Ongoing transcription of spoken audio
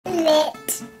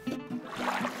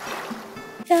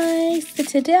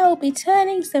today I'll be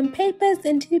turning some papers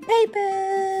into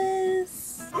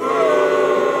papers.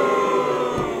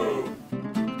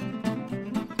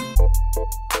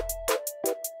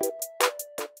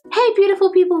 Hey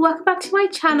beautiful people, welcome back to my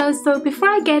channel. So before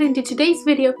I get into today's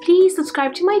video, please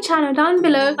subscribe to my channel down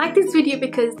below. Like this video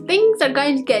because things are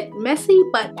going to get messy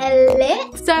but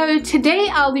lit. So today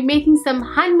I'll be making some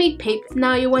handmade papers.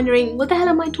 Now you're wondering, what the hell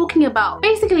am I talking about?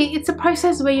 Basically, it's a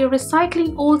process where you're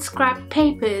recycling old scrap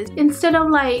papers. Instead of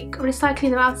like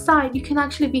recycling them outside, you can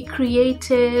actually be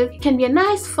creative. It can be a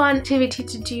nice fun activity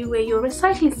to do where you're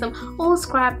recycling some old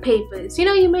scrap papers. You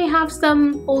know, you may have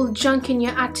some old junk in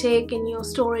your attic, in your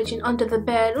storage, and under the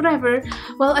bed, whatever.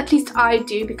 Well, at least I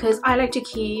do, because I like to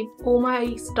keep all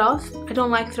my stuff. I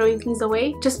don't like throwing things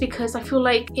away, just because I feel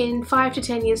like in 5 to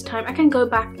 10 years time I can go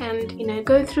back and, you know,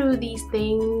 go through these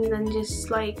things and just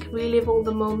like relive all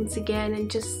the moments again, and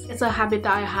just, it's a habit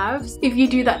that I have. If you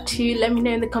do that too, let me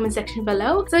know in the comment section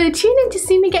below. So tune in to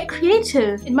see me get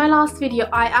creative. In my last video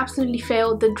I absolutely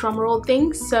failed the drum roll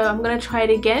thing, so I'm gonna try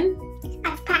it again.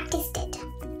 I've practiced it.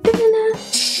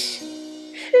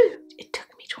 It took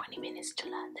me 20 minutes to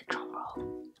learn the drum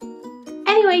roll.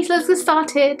 Anyways, let's get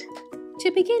started.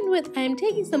 To begin with, I am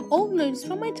taking some old notes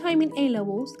from my time in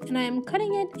A-levels and I am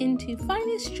cutting it into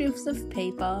finer strips of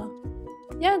paper.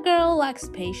 Your girl lacks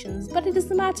patience, but it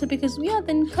doesn't matter because we are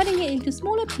then cutting it into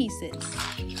smaller pieces.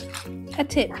 A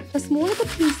tip: the smaller the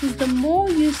pieces, the more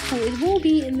useful it will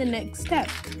be in the next step.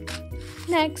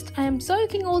 Next, I am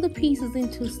soaking all the pieces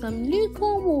into some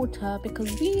lukewarm water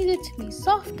because we need it to be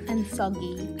soft and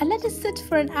soggy. I let it sit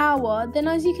for an hour, then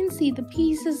as you can see the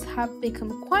pieces have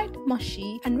become quite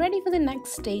mushy and ready for the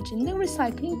next stage in the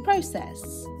recycling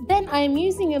process. Then I am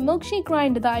using a milkshake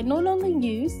grinder that I no longer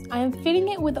use. I am filling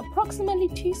it with approximately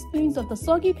 2 spoons of the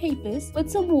soggy papers with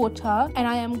some water, and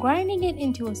I am grinding it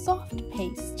into a soft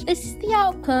paste. This is the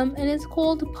outcome and it's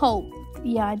called pulp.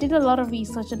 Yeah, I did a lot of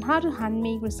research on how to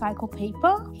handmade recycle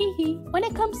paper. When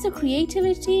it comes to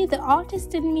creativity, the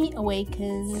artist in me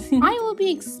awakens. I will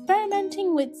be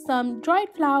experimenting with some dried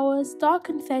flowers, dark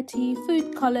confetti,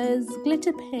 food colors,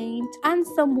 glitter paint, and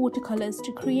some watercolors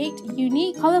to create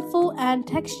unique, colorful, and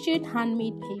textured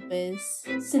handmade papers.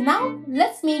 So now,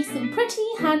 let's make some pretty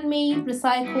handmade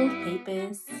recycled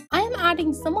papers. I am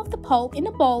adding some of the pulp in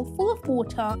a bowl full of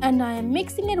water, and I am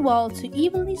mixing it well to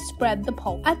evenly spread the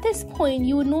pulp. At this point,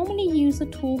 you would normally use a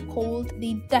tool called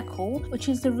the Deckle, which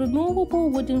is a removable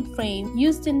wooden frame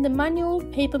used in the manual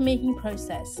papermaking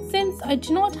process. Since I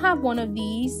do not have one of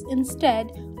these, instead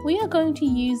we are going to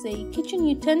use a kitchen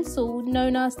utensil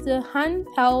known as the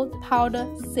handheld powder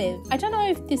sieve. I don't know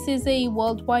if this is a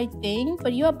worldwide thing,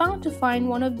 but you are bound to find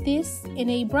one of this in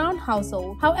a brown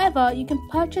household. However, you can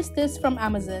purchase this from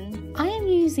Amazon. I am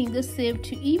using the sieve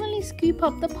to evenly scoop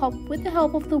up the pulp with the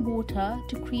help of the water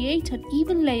to create an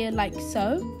even layer like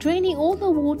so, draining all the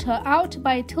water out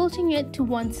by tilting it to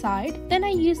one side. Then I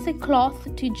use a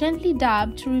cloth to gently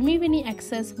dab to remove any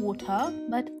excess water,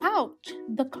 but ouch!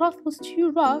 The cloth was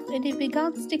too rough and it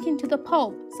began sticking to the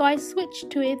pulp, so I switched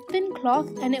to a thin cloth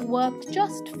and it worked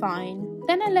just fine.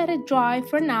 Then I let it dry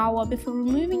for an hour before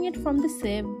removing it from the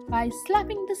sieve by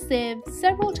slapping the sieve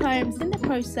several times in the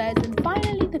process, and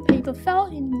finally the paper fell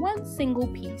in one single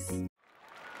piece.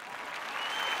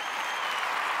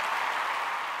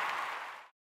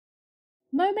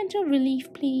 Moment of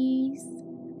relief, please.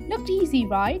 Looked easy,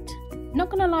 right? Not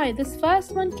gonna lie, this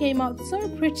first one came out so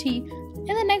pretty.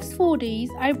 In the next 4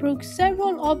 days, I broke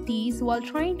several of these while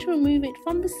trying to remove it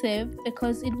from the sieve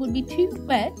because it would be too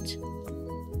wet.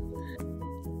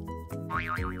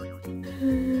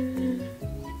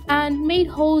 And made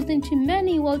holes into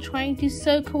many while trying to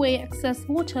soak away excess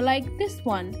water like this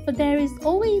one. But there is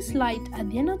always light at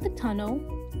the end of the tunnel.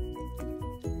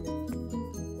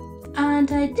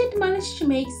 And I did manage to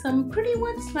make some pretty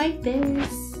ones like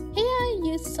this. Here I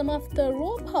used some of the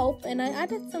raw pulp and I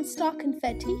added some star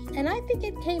confetti, and I think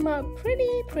it came out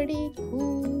pretty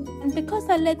cool. And because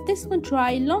I let this one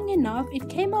dry long enough, it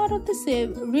came out of the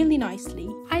sieve really nicely.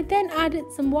 I then added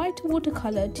some white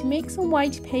watercolor to make some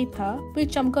white paper,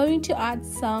 which I'm going to add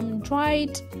some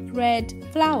dried red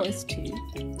flowers to.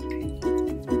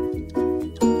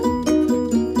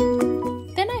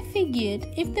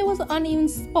 If there was an uneven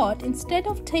spot, instead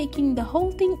of taking the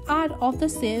whole thing out of the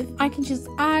sieve, I can just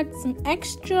add some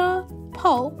extra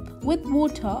pulp with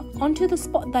water onto the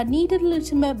spot that needed a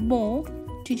little bit more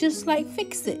to just like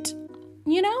fix it,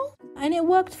 you know? And it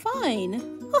worked fine.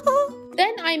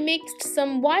 Then I mixed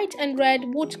some white and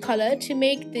red watercolor to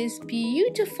make this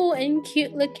beautiful and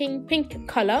cute looking pink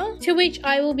color, to which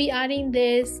I will be adding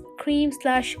this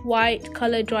cream/white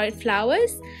color dried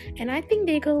flowers, and I think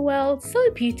they go well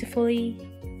so beautifully.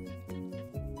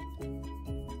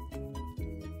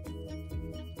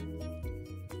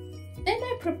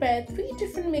 prepared 3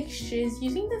 different mixtures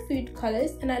using the food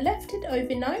colours and I left it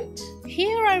overnight.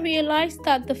 Here I realised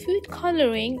that the food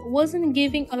colouring wasn't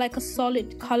giving like a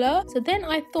solid colour, so then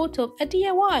I thought of a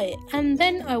DIY, and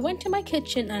then I went to my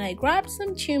kitchen and I grabbed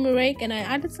some turmeric and I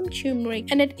added some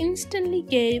turmeric and it instantly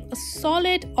gave a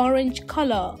solid orange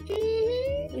colour,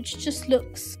 which just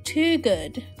looks too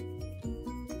good.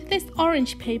 For this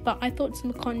orange paper I thought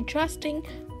some contrasting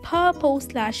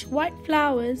purple/white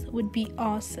flowers would be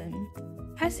awesome.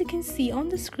 As you can see on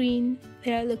the screen,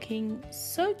 they are looking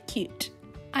so cute.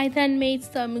 I then made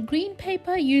some green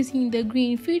paper using the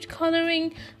green food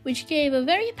colouring, which gave a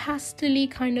very pastel-y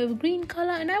kind of green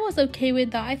colour, and I was okay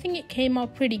with that. I think it came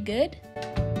out pretty good.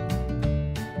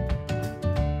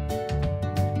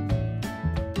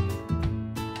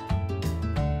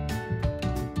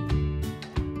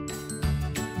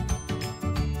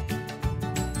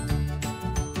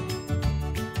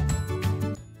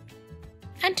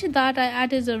 And to that I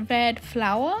added a red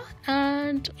flower,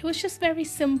 and it was just very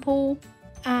simple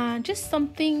and just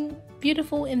something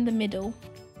beautiful in the middle.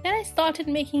 Then I started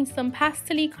making some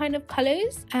pastel-y kind of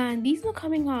colours, and these were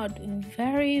coming out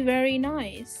very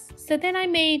nice. So then I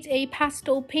made a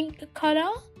pastel pink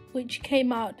colour, which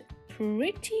came out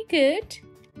pretty good.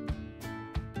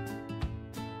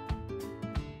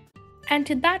 And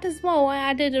to that as well I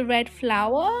added a red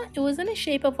flower. It was in the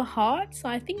shape of a heart, so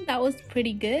I think that was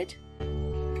pretty good.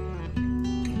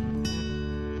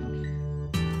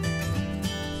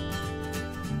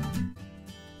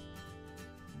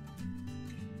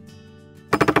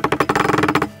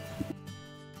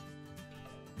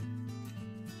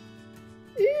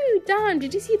 Damn,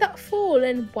 did you see that fall?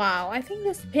 And wow, I think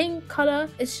this pink color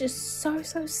is just so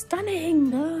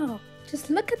stunning. Oh, just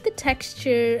look at the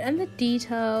texture and the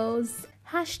details.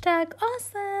 Hashtag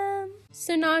awesome.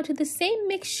 So now to the same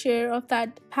mixture of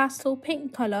that pastel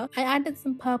pink color, I added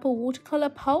some purple watercolor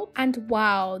pulp, and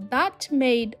wow, that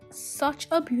made such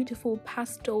a beautiful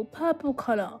pastel purple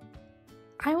color.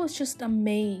 I was just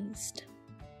amazed.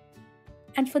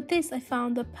 And for this I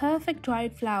found the perfect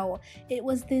dried flower. It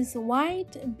was this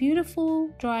white, beautiful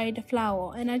dried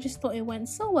flower, and I just thought it went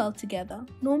so well together.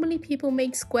 Normally people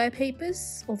make square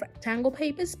papers or rectangle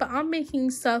papers, but I'm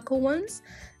making circle ones,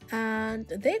 and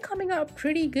they're coming out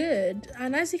pretty good.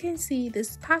 And as you can see,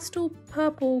 this pastel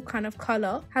purple kind of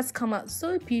color has come out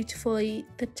so beautifully.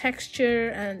 The texture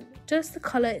and just the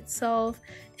color itself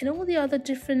and all the other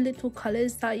different little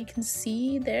colors that you can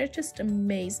see, they're just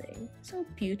amazing. So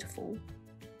beautiful.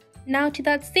 Now to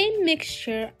that same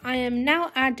mixture, I am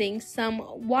now adding some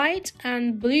white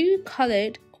and blue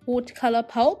colored watercolor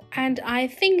pulp, and I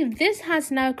think this has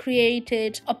now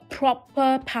created a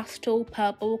proper pastel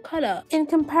purple color. In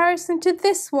comparison to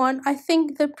this one, I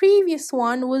think the previous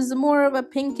one was more of a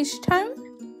pinkish tone,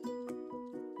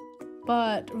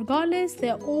 but regardless,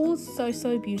 they're all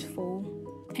so beautiful.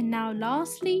 And now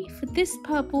lastly, for this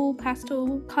purple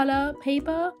pastel color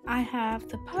paper, I have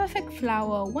the perfect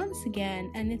flower once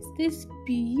again, and it's this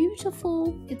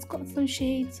beautiful, it's got some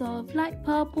shades of light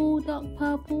purple, dark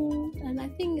purple, and I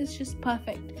think it's just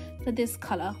perfect for this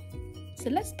color. So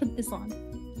let's put this on.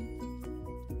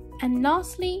 And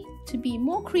lastly, to be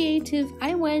more creative,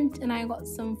 I went and I got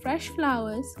some fresh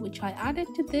flowers, which I added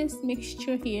to this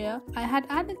mixture here. I had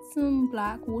added some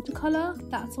black watercolor,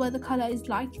 that's why the color is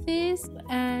like this,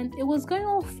 and it was going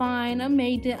all fine. I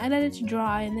made it, I let it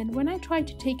dry, and then when I tried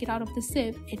to take it out of the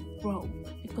sieve, it broke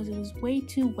because it was way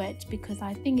too wet, because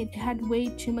I think it had way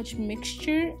too much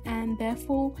mixture, and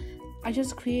therefore I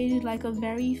just created like a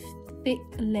very thick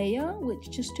layer which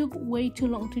just took way too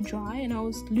long to dry, and I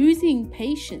was losing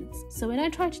patience. So when I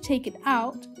tried to take it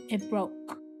out, it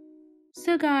broke.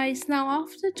 So guys, now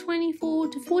after 24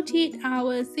 to 48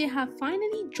 hours, they have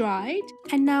finally dried,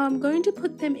 and now I'm going to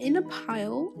put them in a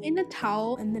pile, in a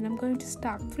towel, and then I'm going to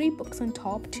stack 3 books on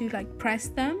top to like press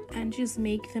them and just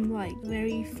make them like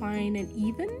very fine and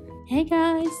even. Hey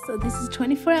guys, so this is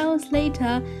 24 hours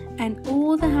later and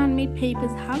all the handmade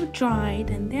papers have dried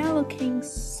and they're looking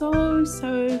so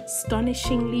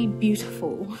astonishingly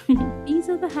beautiful. These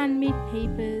are the handmade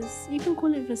papers. You can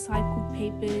call it recycled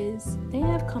papers. They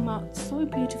have come out so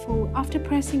beautiful. After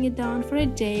pressing it down for a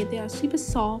day, they are super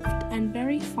soft and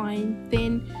very fine,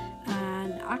 thin,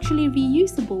 and actually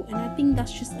reusable, and I think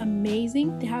that's just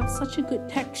amazing. They have such a good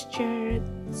texture,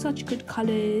 such good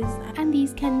colors, and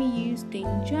these can be used in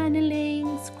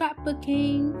journaling,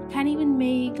 scrapbooking, can even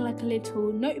make like a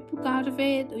little notebook out of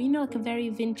it, or you know, like a very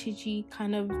vintagey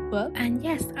kind of book. And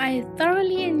yes, I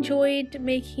thoroughly enjoyed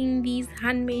making these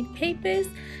handmade papers,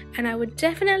 and I would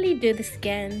definitely do this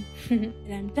again.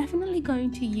 And I'm definitely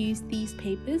going to use these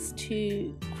papers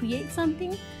to create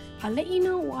something I'll let you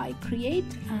know what I create,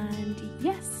 and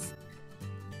yes.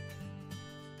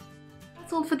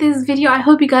 That's all for this video. I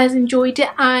hope you guys enjoyed it,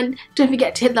 and don't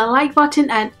forget to hit the like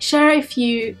button and share it if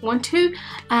you want to,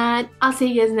 and I'll see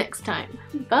you guys next time.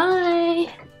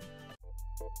 Bye!